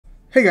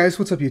Hey guys,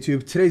 what's up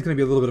YouTube? Today's going to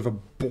be a little bit of a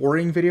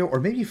boring video, or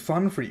maybe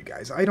fun for you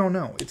guys, I don't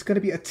know. It's going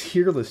to be a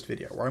tier list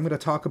video, where I'm going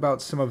to talk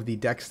about some of the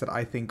decks that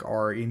I think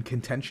are in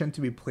contention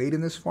to be played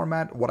in this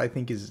format, what I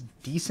think is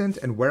decent,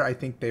 and where I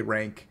think they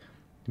rank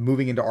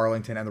moving into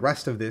Arlington and the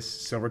rest of this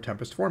Silver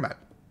Tempest format.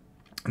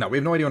 Now, we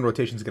have no idea when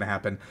rotation is going to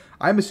happen.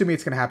 I'm assuming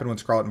it's going to happen when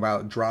Scarlet and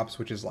Violet drops,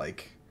 which is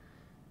like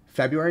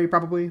February,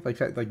 probably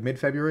like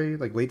mid-February,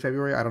 like late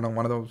February. I don't know,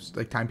 one of those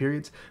like time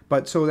periods.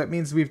 But so that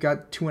means we've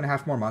got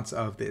 2.5 more months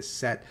of this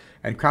set,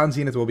 and Crown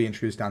Zenith will be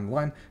introduced down the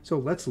line. So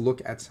let's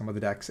look at some of the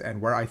decks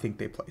and where I think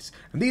they place.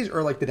 And these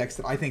are like the decks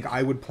that I think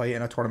I would play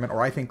in a tournament,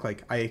 or I think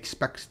like I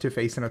expect to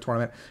face in a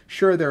tournament.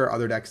 Sure, there are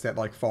other decks that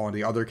like fall into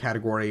the other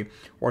category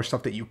or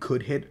stuff that you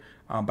could hit,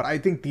 but I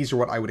think these are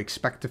what I would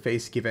expect to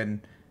face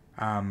given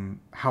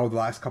how the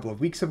last couple of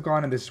weeks have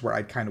gone, and this is where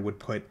I kind of would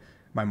put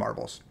my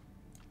marbles.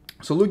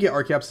 So Lugia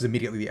Archeops is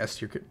immediately the S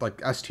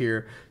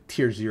tier,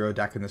 tier 0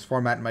 deck in this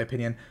format, in my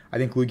opinion. I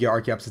think Lugia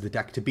Archeops is the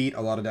deck to beat. A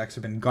lot of decks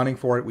have been gunning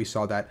for it. We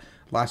saw that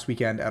last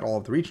weekend at all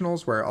of the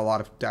regionals, where a lot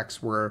of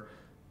decks were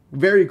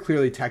very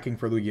clearly teching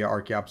for Lugia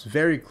Archeops,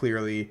 very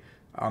clearly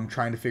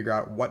trying to figure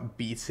out what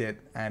beats it,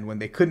 and when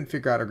they couldn't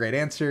figure out a great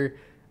answer,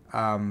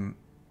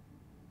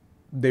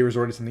 they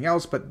resorted to something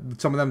else, but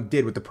some of them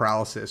did with the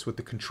paralysis, with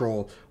the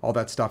control, all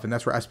that stuff, and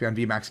that's where Espeon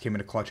VMAX came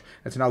into clutch.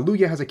 And so now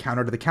Lugia has a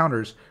counter to the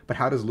counters, but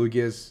how does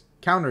Lugia's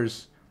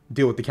counters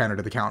deal with the counter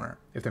to the counter,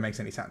 if that makes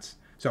any sense?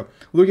 So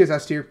Lugia's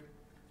S tier.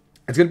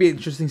 It's going to be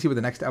interesting to see where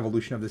the next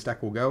evolution of this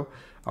deck will go.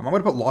 I'm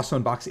going to put Lost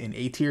Zone Box in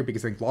A tier,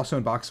 because I think Lost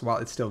Zone Box, while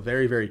it's still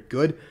very, very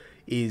good,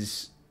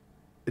 is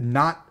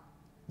not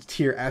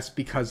tier S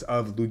because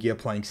of Lugia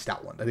playing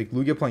Stoutland. I think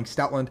Lugia playing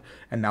Stoutland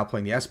and now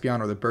playing the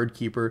Espeon or the Bird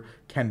Keeper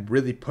can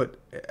really put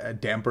a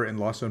damper in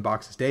Lost Zone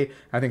Box's day.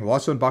 I think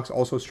Lost Zone Box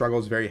also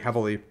struggles very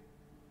heavily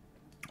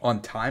on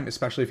time,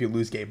 especially if you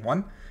lose game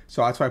 1.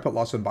 So that's why I put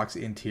Lost Zone Box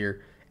in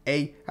tier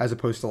A as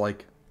opposed to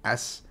like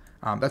S.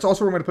 That's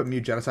also where I'm going to put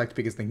Mew Genesect,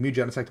 because I think Mew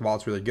Genesect, while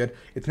it's really good,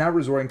 it's now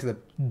resorting to the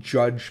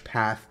Judge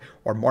Path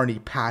or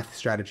Marnie Path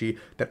strategy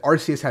that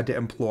Arceus had to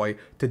employ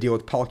to deal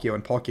with Palkia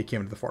when Palkia came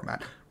into the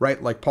format,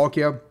 right? Like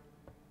Palkia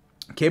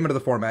came into the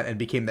format and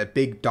became that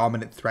big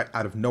dominant threat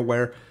out of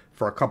nowhere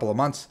for a couple of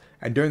months,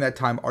 and during that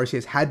time,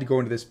 Arceus had to go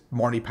into this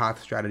Marnie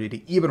Path strategy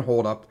to even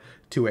hold up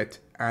to it,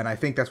 and I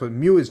think that's what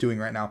Mew is doing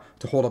right now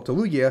to hold up to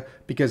Lugia,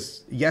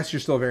 because yes,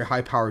 you're still a very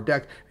high-powered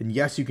deck, and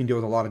yes, you can deal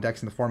with a lot of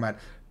decks in the format,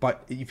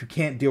 but if you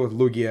can't deal with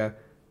Lugia,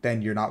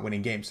 then you're not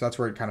winning games. So that's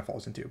where it kind of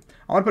falls into.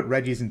 I want to put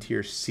Reggie's in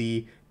tier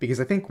C, because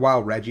I think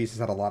while Reggie's has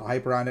had a lot of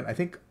hype around it, I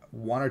think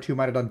one or two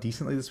might have done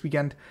decently this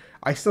weekend.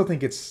 I still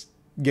think it's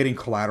getting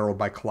collateral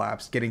by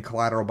Collapse, getting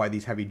collateral by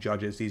these heavy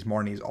judges, these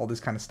Marnies, all this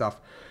kind of stuff.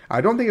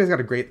 I don't think it's got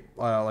a great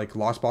like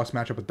Lost Box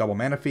matchup with double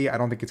Manaphy. I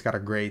don't think it's got a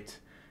great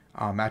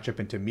matchup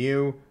into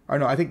Mew. Or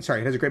no, it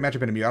has a great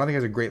matchup into Mew. I don't think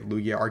it has a great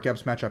Lugia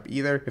Archeops matchup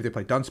either if they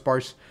play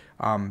Dunsparce.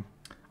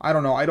 I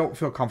don't know. I don't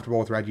feel comfortable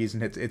with Reggie's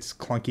and its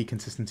clunky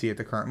consistency at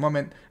the current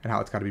moment and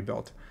how it's got to be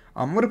built.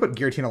 I'm going to put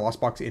Giratina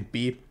Lost Box in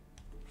B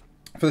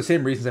for the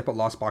same reasons I put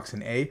Lost Box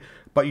in A,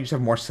 but you just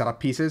have more setup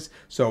pieces.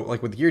 So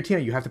like with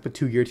Giratina, you have to put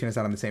 2 Giratinas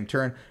out on the same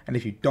turn, and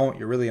if you don't,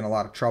 you're really in a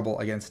lot of trouble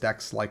against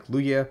decks like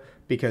Lugia,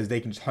 because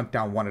they can just hunt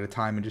down one at a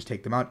time and just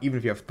take them out, even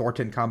if you have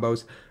Thornton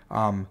combos.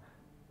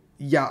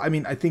 Yeah, I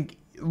mean, I think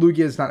Lugia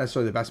is not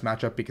necessarily the best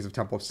matchup because of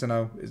Temple of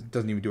Sinnoh. It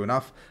doesn't even do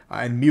enough.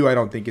 And Mew, I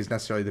don't think, is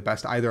necessarily the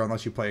best either,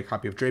 unless you play a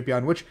copy of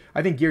Drapion, which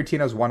I think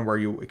Giratina is one where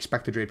you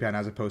expect a Drapion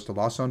as opposed to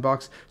Lost Zone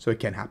Box, so it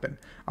can happen.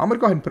 I'm going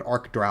to go ahead and put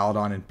Arc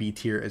Duraludon in B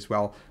tier as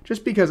well,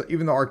 just because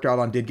even though Arc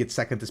Duraludon did get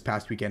second this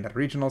past weekend at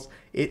Regionals,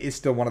 it is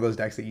still one of those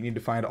decks that you need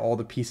to find all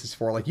the pieces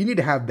for. Like, you need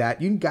to have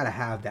that. You got to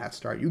have that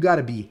start. You got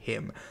to be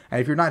him. And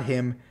if you're not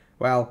him,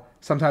 well,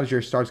 sometimes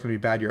your start's going to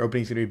be bad, your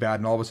opening's going to be bad,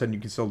 and all of a sudden you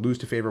can still lose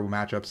to favorable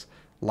matchups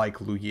like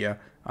Lugia,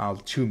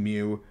 to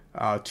Mew,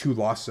 to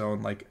Lost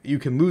Zone. Like, you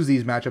can lose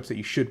these matchups that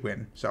you should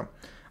win. So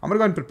I'm going to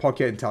go ahead and put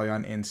Palkia and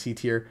Teleon in C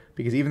tier,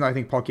 because even though I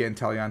think Palkia and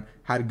Teleon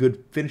had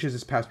good finishes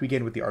this past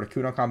weekend with the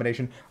Articuno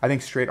combination, I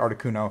think straight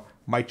Articuno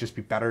might just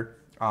be better.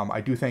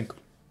 I do think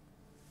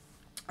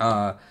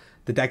the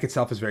deck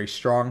itself is very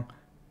strong,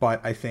 but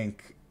I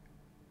think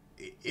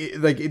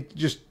it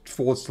just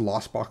folds to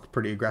Lost Box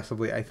pretty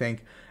aggressively, I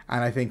think.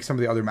 And I think some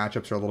of the other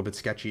matchups are a little bit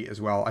sketchy as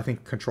well. I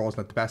think Control is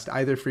not the best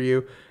either for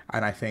you,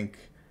 and I think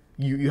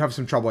you have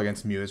some trouble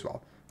against Mew as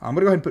well. I'm going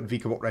to go ahead and put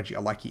Vikavolt, Reggie,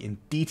 Aleki in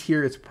D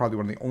tier. It's probably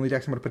one of the only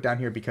decks I'm going to put down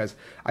here, because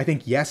I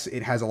think, yes,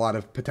 it has a lot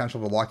of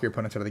potential to lock your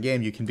opponents out of the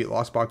game. You can beat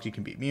Lost Box, you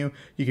can beat Mew,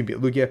 you can beat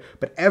Lugia,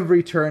 but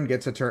every deck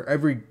gets a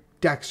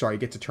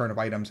turn of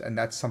items, and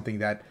that's something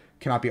that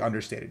cannot be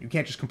understated. You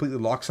can't just completely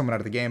lock someone out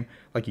of the game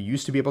like you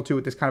used to be able to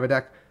with this kind of a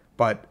deck,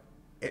 but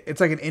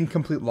it's like an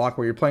incomplete lock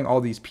where you're playing all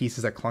these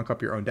pieces that clunk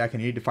up your own deck,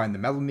 and you need to find the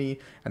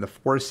Melony and the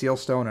Forest Seal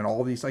Stone and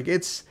all these. Like,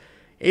 it's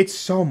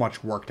so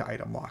much work to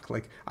item lock.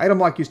 Like, item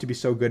lock used to be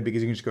so good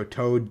because you can just go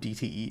Toad,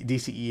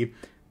 DCE,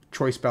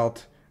 Choice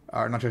Belt,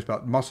 or not Choice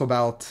Belt, Muscle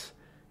Belt,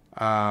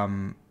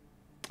 Fighting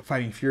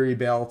Fury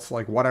Belt,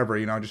 like whatever,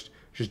 you know, just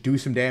do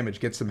some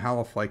damage, get some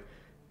health. Like,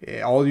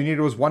 all you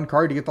needed was one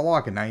card to get the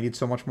lock, and now you need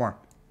so much more.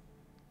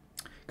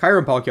 Kyra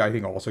and Palkia, I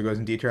think, also goes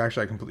in D tier.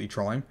 Actually, I completely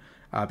trolling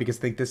because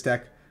I think this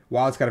deck,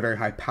 while it's got a very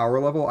high power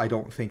level, I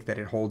don't think that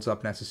it holds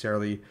up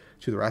necessarily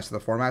to the rest of the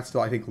format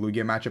still. I think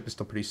Lugia matchup is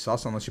still pretty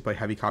sus unless you play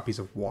heavy copies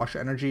of Wash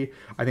Energy.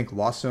 I think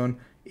Lost Zone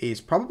is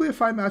probably a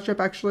fine matchup,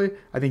 actually.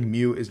 I think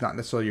Mew is not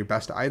necessarily your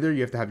best either.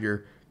 You have to have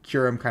your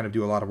Kyurem kind of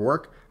do a lot of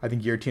work. I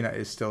think Giratina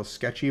is still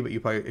sketchy, but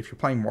if you're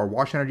playing more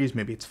Wash Energies,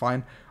 maybe it's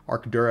fine.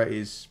 Arcadura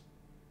is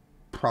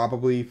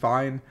probably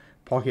fine.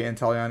 Palkia and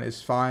Inteleon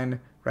is fine.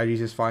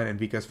 Regis is fine, and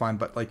Vika is fine.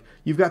 But like,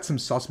 you've got some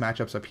sus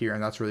matchups up here,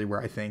 and that's really where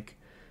I think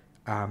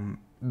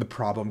the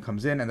problem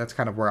comes in, and that's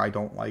kind of where I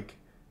don't like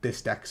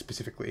this deck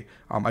specifically.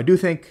 I do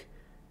think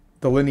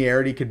the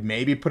linearity could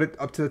maybe put it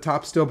up to the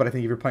top still, but I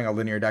think if you're playing a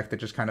linear deck that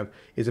just kind of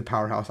is a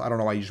powerhouse, I don't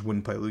know why you just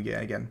wouldn't play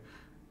Lugia again.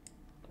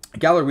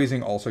 Galar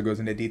Weezing also goes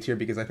into D tier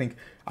because I think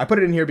I put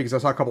it in here because I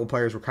saw a couple of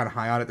players were kind of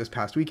high on it this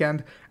past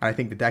weekend, and I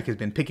think the deck has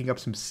been picking up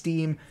some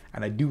steam,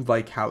 and I do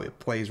like how it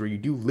plays where you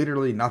do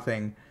literally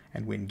nothing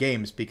and win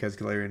games because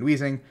Galarian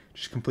Weezing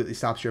just completely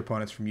stops your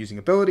opponents from using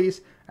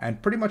abilities, and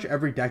pretty much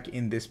every deck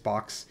in this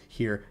box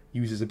here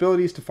uses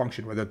abilities to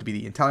function, whether it be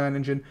the Inteleon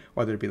engine,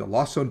 whether it be the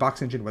Lost Zone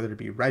box engine, whether it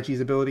be Regi's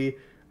ability,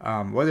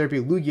 whether it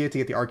be Lugia to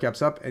get the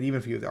Archeops up, and even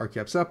if you have the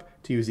Archeops up,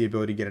 to use the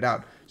ability to get it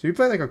out. So if you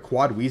play like a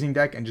quad Weezing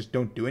deck and just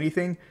don't do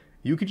anything,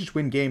 you could just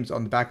win games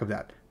on the back of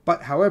that.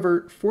 But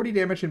however, 40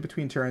 damage in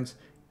between turns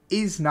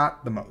is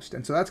not the most,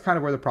 and so that's kind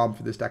of where the problem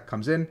for this deck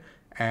comes in.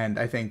 And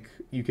I think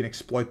you can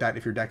exploit that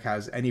if your deck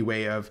has any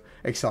way of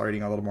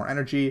accelerating a little more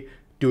energy,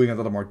 doing a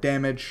little more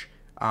damage,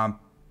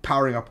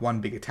 powering up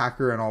one big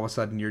attacker, and all of a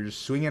sudden you're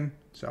just swinging.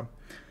 So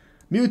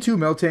Mewtwo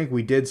Miltank,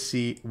 we did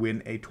see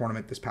win a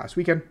tournament this past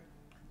weekend.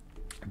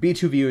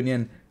 B2V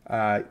Union,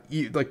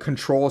 like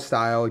control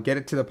style, get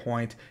it to the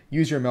point,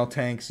 use your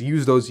Miltanks,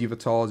 use those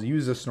Yveltals,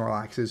 use the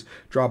Snorlaxes,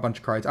 draw a bunch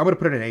of cards. I'm going to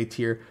put it in A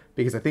tier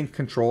because I think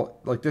Control,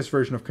 like this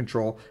version of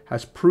Control,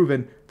 has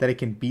proven that it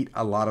can beat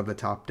a lot of the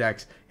top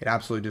decks. It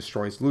absolutely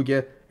destroys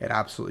Lugia. It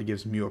absolutely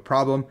gives Mew a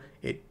problem.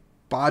 It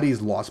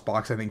bodies Lost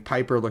Box. I think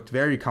Piper looked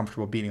very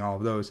comfortable beating all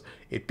of those.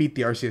 It beat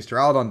the Arceus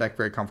Duraludon deck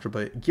very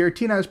comfortably.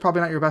 Giratina is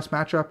probably not your best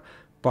matchup,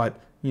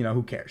 but you know,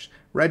 who cares?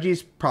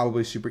 Regi's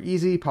probably super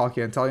easy.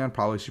 Palkia and Inteleon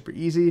probably super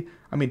easy.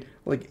 I mean,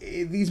 like,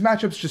 these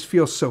matchups just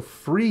feel so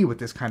free with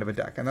this kind of a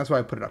deck, and that's why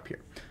I put it up here.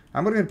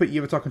 I'm going to put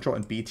Yveltal Control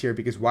in B tier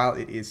because while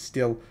it is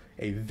still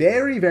a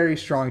very, very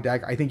strong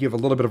deck, I think you have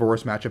a little bit of a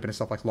worse matchup in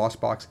stuff like Lost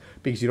Box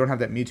because you don't have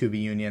that Mewtwo V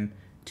Union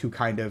to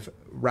kind of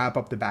wrap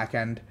up the back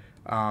end.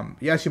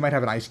 Yes, you might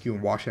have an Ice Cube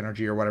and Wash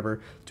Energy or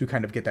whatever to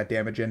kind of get that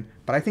damage in,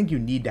 but I think you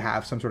need to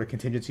have some sort of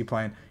contingency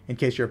plan in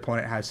case your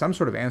opponent has some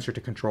sort of answer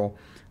to control,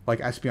 like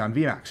Espeon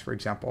VMAX, for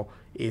example,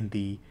 in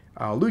the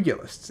Lugia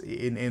lists.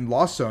 In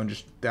Lost Zone,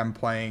 just them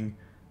playing,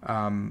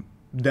 them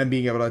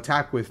being able to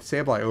attack with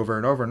Sableye over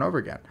and over and over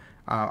again.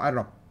 I don't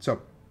know.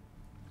 So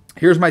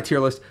here's my tier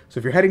list. So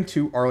if you're heading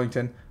to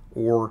Arlington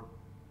or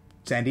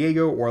San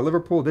Diego or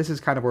Liverpool, this is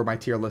kind of where my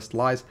tier list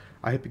lies.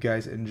 I hope you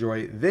guys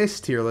enjoy this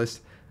tier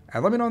list.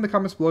 And let me know in the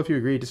comments below if you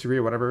agree, disagree,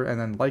 or whatever. And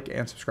then like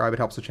and subscribe. It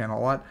helps the channel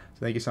a lot. So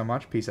thank you so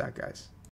much. Peace out, guys.